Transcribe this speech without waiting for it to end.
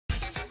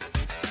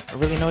A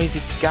really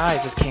noisy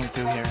guy just came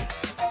through here.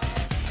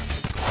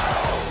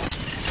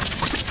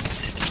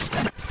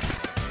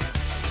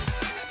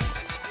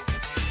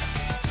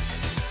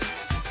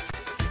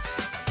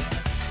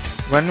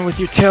 Running with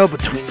your tail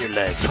between your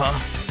legs, huh?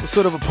 What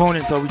sort of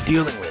opponents are we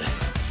dealing with?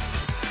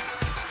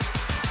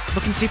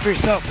 Look and see for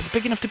yourself. It's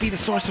big enough to be the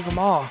source of them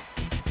all.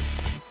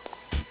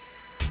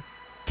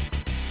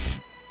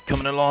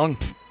 Coming along?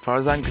 As far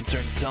as I'm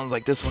concerned, it sounds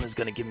like this one is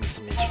going to give me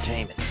some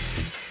entertainment.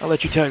 I'll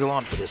let you tag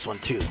along for this one,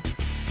 too.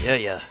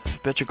 Yeah.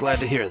 Bet you're glad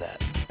to hear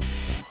that.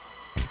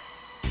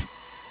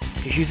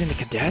 You're using the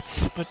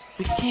cadets? But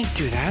we can't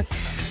do that.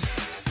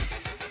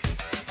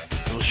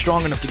 It was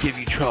strong enough to give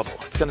you trouble.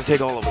 It's going to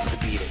take all of us to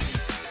beat it.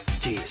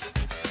 Jeez.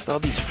 With all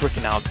these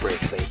frickin'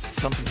 outbreaks lately,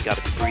 something's got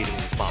to be breeding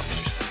these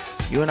monsters.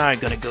 You and I are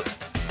gonna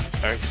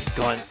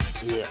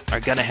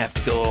have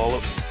to go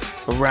all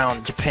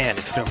around Japan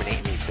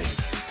exterminating these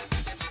things.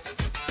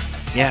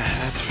 Yeah,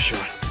 that's for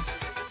sure.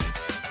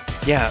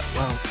 Yeah,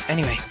 well,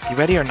 anyway, you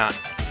ready or not?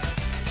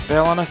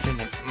 Bail on us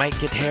and it might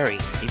get hairy.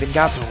 Even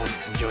Gato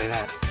wouldn't enjoy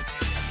that.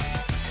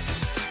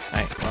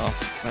 Alright, well,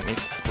 let me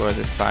explore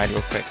this side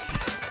real quick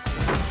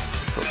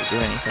before we do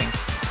anything.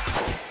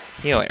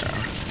 Heal arrow.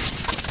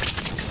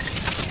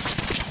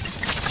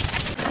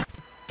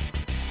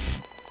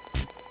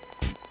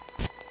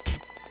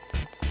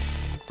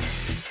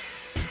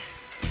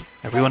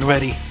 Everyone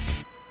ready?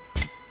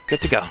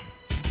 Good to go.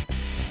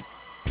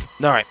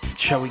 Alright,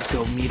 shall we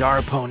go meet our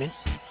opponent?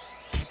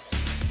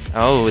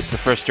 Oh, it's the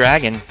first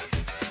dragon.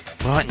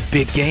 We're hunting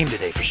big game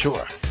today for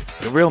sure.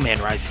 The real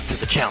man rises to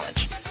the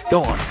challenge.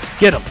 Go on,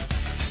 get him!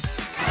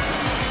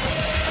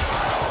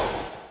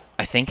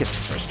 I think it's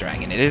the first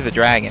dragon. It is a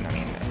dragon, I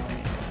mean, in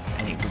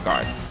any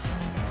regards.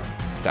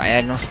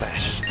 Diagonal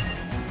slash.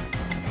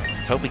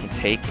 Let's hope we can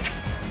take it.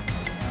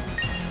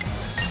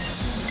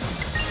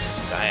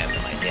 I have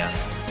no idea.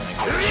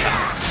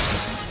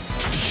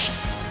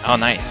 Oh,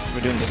 nice.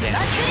 We're doing good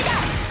damage.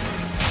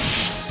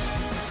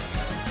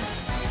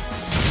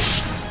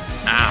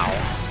 Ow.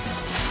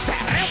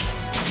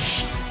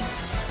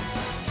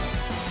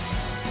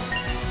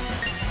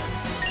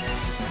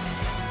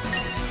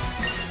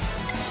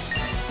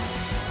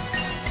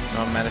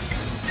 No medicine.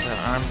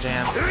 Arm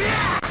jam.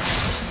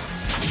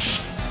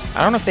 I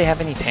don't know if they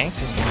have any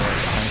tanks in here,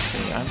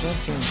 honestly. Arm jam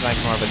seems like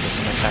more of a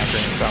different attacker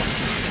himself.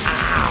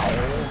 Ow.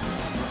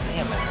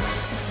 Damn it.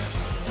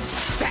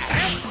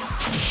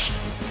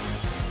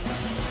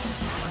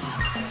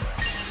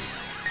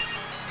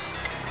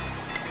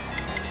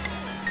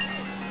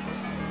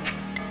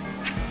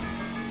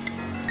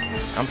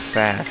 I'm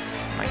fast,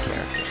 my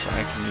character, so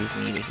I can use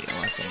me to heal,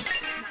 I think.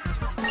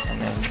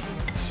 And then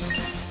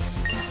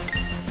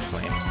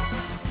flame.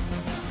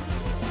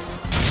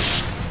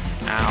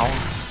 Ow.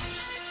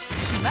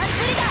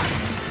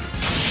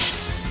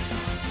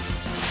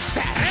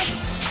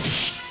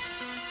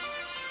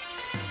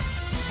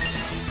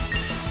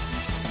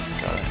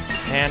 Got a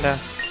panda.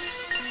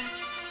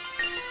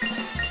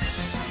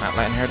 Not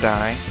letting her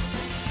die.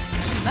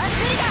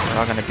 We're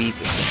all gonna beat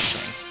this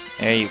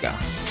thing. There you go.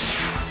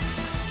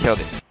 Killed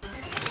it.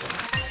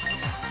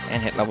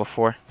 And hit level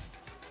 4.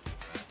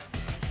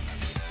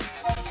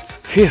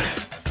 Phew.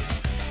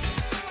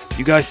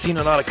 You guys seen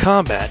a lot of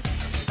combat.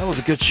 That was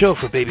a good show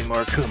for baby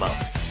Murakumo.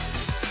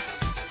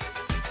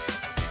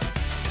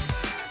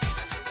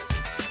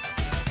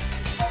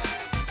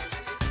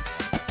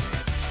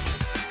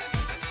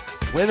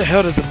 Where the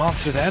hell does a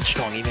monster that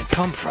strong even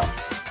come from?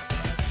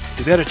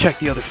 We better check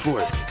the other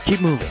floors.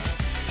 Keep moving.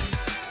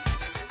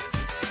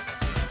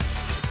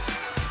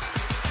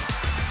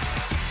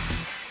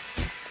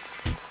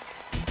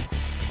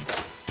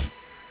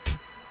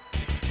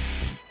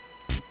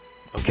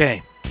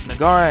 Okay,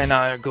 Nagara and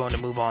I are going to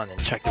move on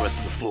and check the rest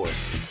of the floors.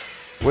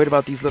 Worried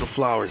about these little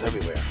flowers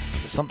everywhere.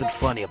 There's something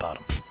funny about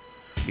them.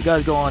 You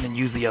guys go on and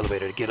use the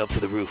elevator to get up to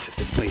the roof of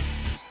this place.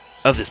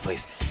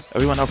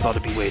 Everyone else ought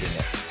to be waiting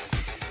there.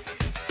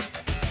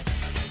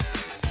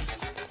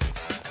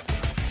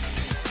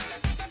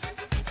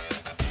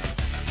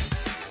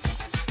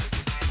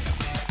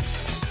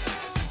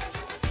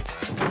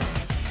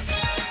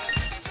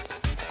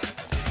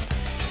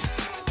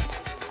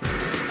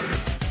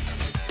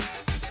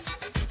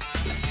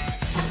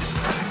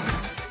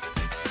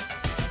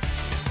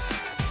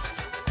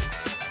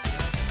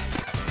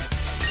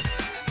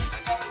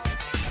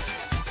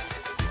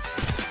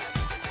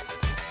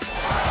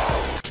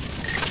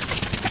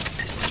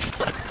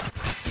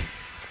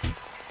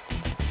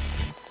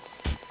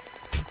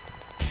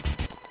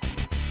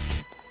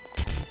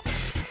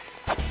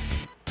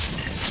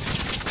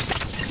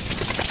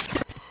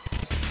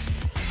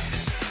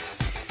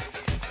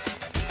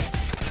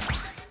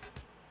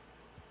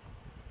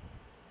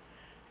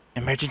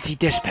 Emergency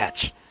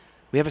dispatch.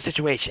 We have a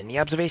situation. The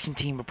observation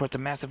team reports a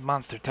massive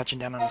monster touching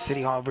down on the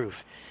City Hall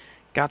roof.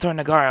 Gato and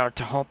Nagara are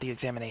to halt the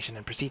examination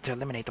and proceed to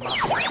eliminate the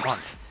monster at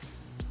once.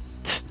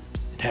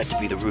 It had to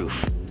be the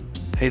roof.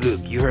 Hey Luke,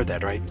 you heard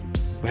that, right?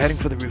 We're heading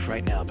for the roof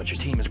right now, but your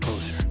team is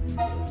closer.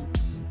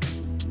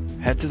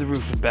 Head to the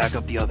roof and back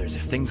up the others.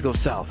 If things go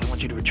south, I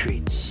want you to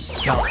retreat.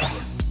 Count on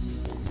you.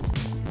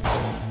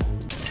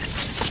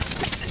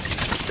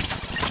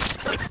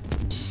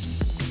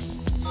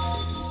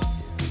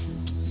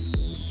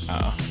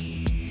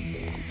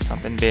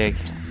 Something big.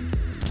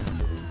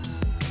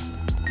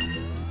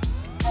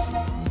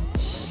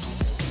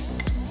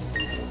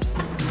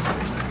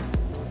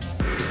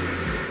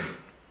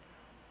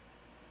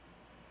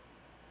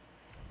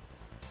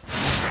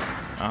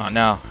 Oh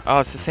no. Oh,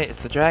 it's the same.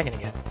 It's the dragon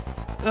again.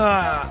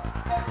 Ah.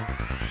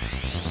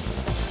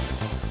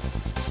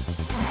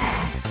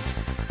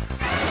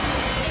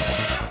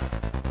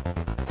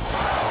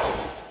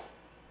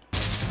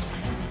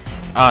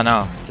 Oh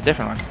no, it's a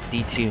different one.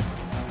 D2.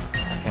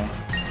 Okay.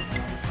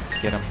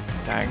 Get him.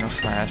 Diagonal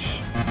slash.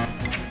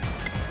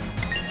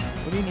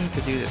 What do you need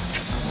to do this? I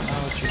don't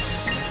know what you do.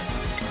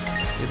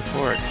 The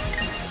forward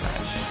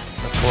slash.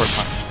 The forward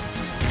punch.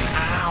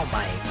 Ow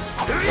my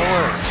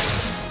lord.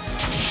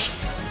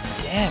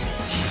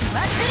 Damage.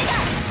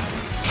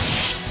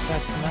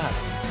 That's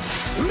nuts.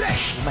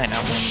 You might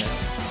not win this.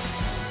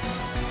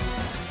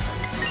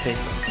 Take a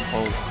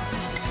hold.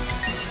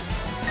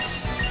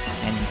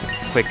 And he's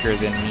quicker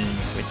than me,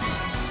 which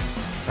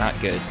is not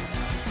good.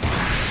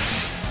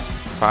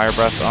 Fire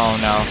breath. Oh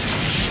no.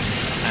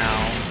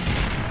 Ow.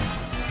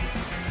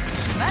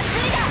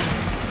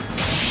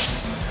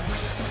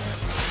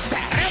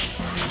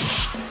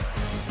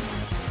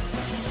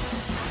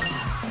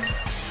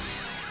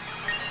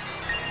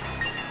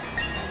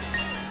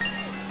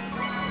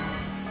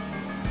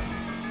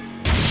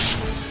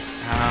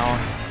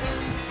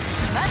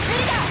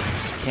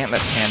 Can't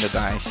let Panda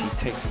die. She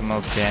takes the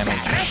most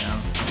damage right now.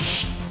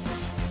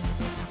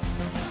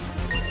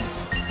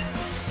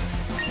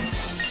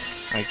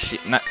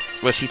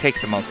 Like she takes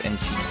the most, and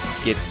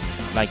she gets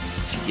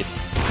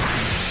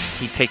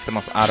he takes the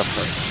most out of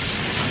her.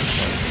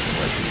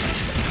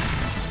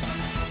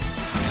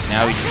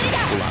 Now we just need to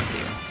pull on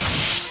you.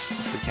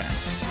 If we can.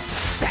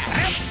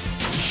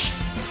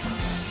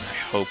 I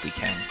hope we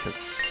can, because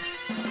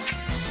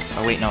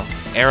oh wait, no.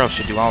 Arrow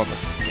should do all of us.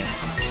 Yeah.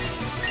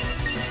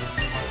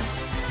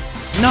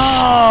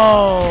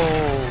 No!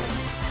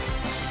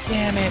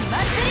 Damn it.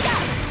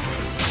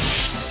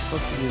 I'm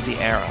supposed to use the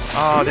arrow.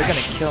 Oh, they're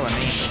gonna kill an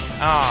angel.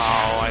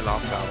 Oh, I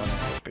lost that one.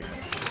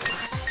 Experience.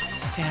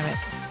 Damn it.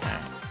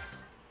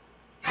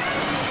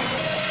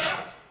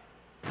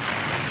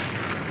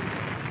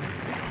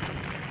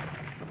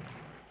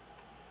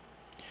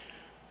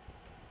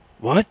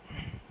 What?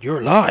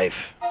 You're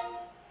alive?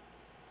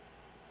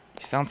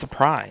 You sound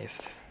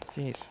surprised.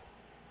 Jeez.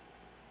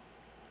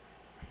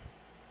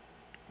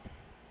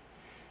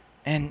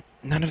 And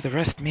none of the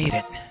rest made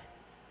it.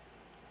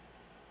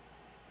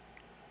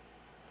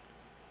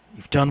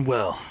 You've done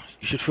well.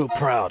 You should feel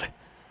proud.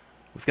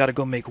 We've got to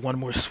go make one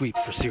more sweep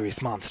for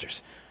serious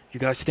monsters. You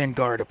guys stand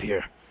guard up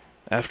here.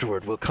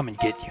 Afterward, we'll come and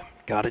get you.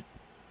 Got it?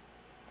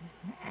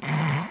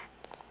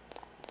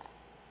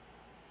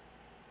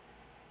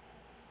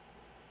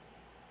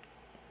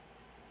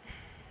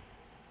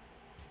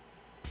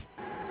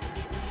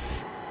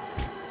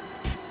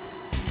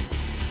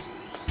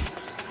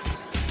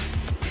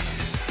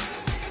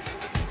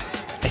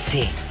 I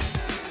see.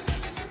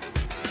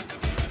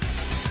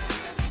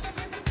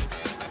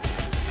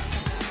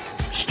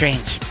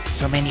 Strange.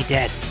 So many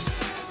dead.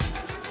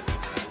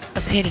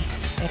 A pity.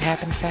 It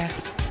happened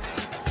fast.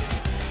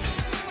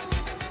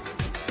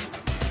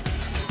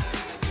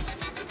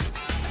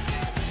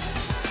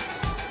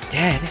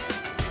 Dead?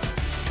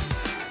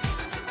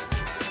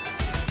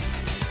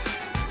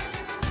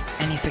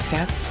 Any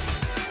success?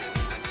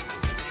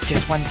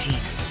 Just one team.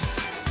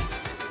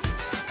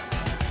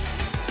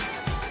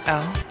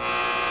 Oh?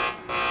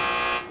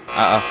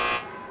 Uh-oh.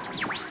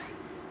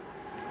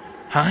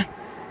 Huh?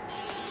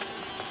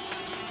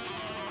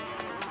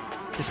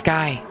 The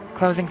sky,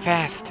 closing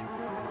fast.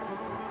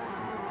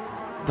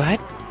 What?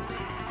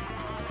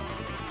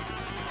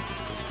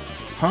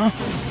 Huh?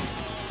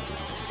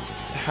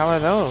 The hell are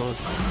those?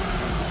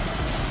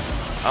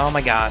 Oh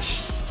my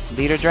gosh.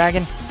 Leader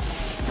dragon?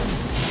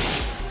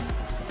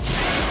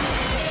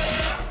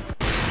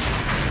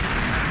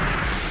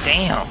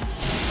 Damn.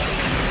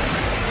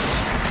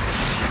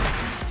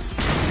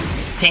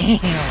 Damn.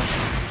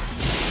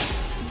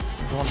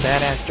 There's one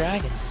badass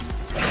dragon.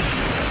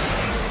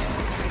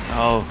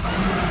 Oh.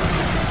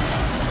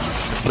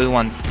 The blue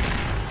ones.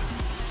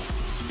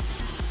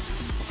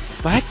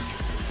 What?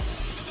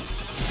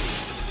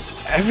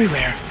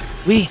 Everywhere.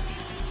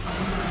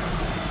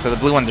 So the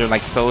blue ones are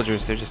like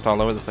soldiers. They're just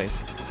all over the place.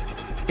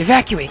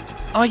 Evacuate!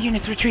 All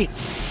units retreat!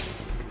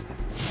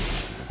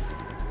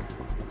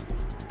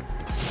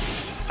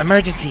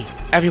 Emergency!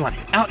 Everyone,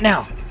 out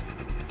now!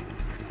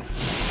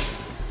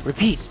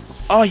 Repeat,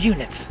 all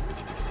units!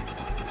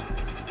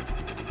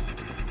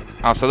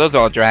 Oh, so those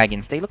are all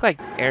dragons. They look like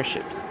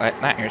airships.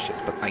 Not airships,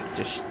 but like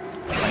just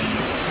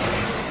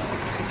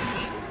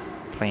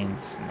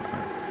planes.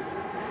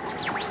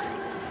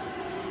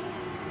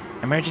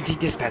 Emergency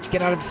dispatch,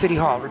 get out of the city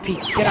hall. Repeat,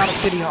 get out of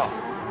city hall.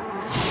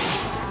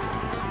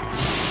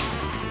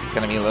 It's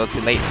gonna be a little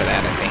too late for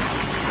that, I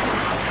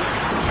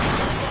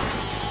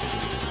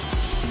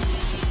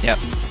think. Yep,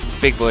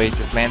 big boy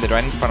just landed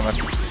right in front of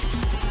us.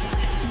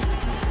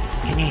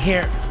 Can you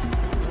hear?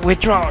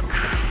 Withdraw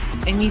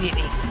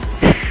immediately.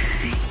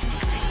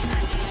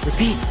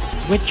 Repeat,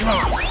 Withdraw!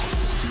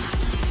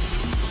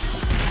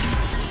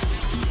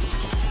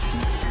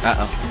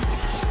 Uh-oh.